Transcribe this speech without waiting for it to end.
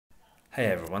Hey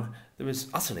everyone, there was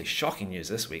utterly shocking news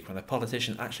this week when a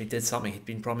politician actually did something he'd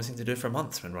been promising to do for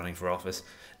months when running for office.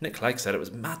 Nick Clegg said it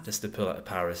was madness to pull out of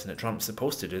Paris and that Trump's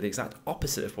supposed to do the exact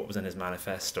opposite of what was in his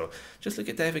manifesto. Just look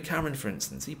at David Cameron, for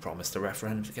instance. He promised a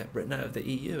referendum to get Britain out of the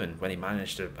EU, and when he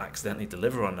managed to accidentally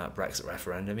deliver on that Brexit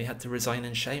referendum, he had to resign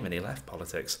in shame and he left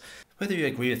politics. Whether you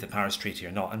agree with the Paris Treaty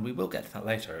or not, and we will get to that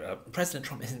later, President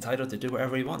Trump is entitled to do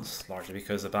whatever he wants, largely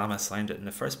because Obama signed it in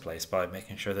the first place by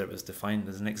making sure that it was defined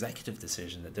as an executive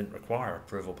decision that didn't require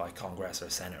approval by Congress or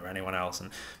Senate or anyone else,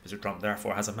 and Mr. Trump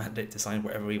therefore has a mandate to sign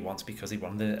whatever he wants because he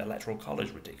won the Electoral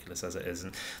College, ridiculous as it is.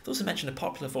 And those who mention a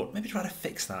popular vote, maybe try to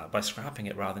fix that by scrapping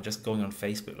it rather than just going on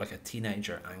Facebook like a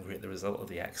teenager angry at the result of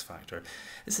the X Factor.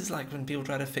 This is like when people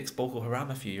tried to fix Boko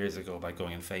Haram a few years ago by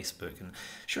going on Facebook, and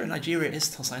sure, Nigeria is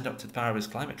still signed up to the Paris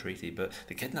Climate Treaty, but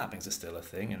the kidnappings are still a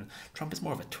thing, and Trump is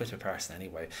more of a Twitter person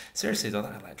anyway. Seriously though,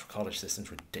 that electoral college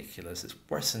system's ridiculous. It's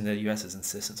worse than the US's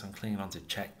insistence on clinging onto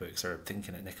checkbooks or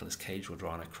thinking that Nicolas Cage will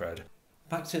draw on a crowd.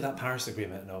 Back to that Paris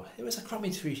Agreement, though. It was a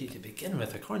crummy treaty to begin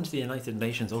with. According to the United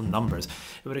Nations' own numbers,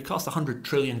 it would have cost $100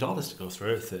 trillion to go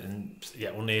through with it, and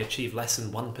yet only achieve less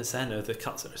than 1% of the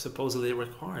cuts that are supposedly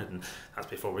required. And that's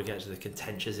before we get to the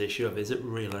contentious issue of is it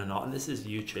real or not. And this is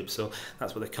YouTube, so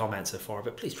that's what the comments are for.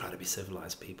 But please try to be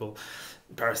civilized, people.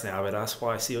 Personally, I would ask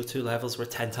why CO2 levels were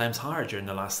 10 times higher during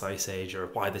the last ice age, or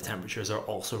why the temperatures are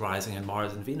also rising in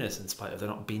Mars and Venus in spite of there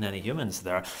not being any humans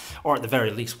there. Or at the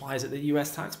very least, why is it the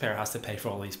US taxpayer has to pay for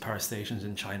all these power stations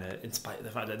in China in spite of the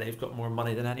fact that they've got more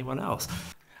money than anyone else?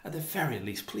 At the very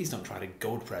least, please don't try to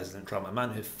goad President Trump, a man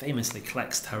who famously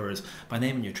collects towers, by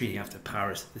naming your treaty after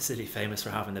Paris, the city famous for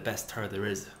having the best tower there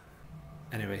is.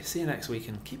 Anyway, see you next week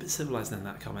and keep it civilized in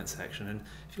that comment section, and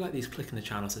if you like these, click on the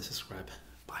channel to subscribe.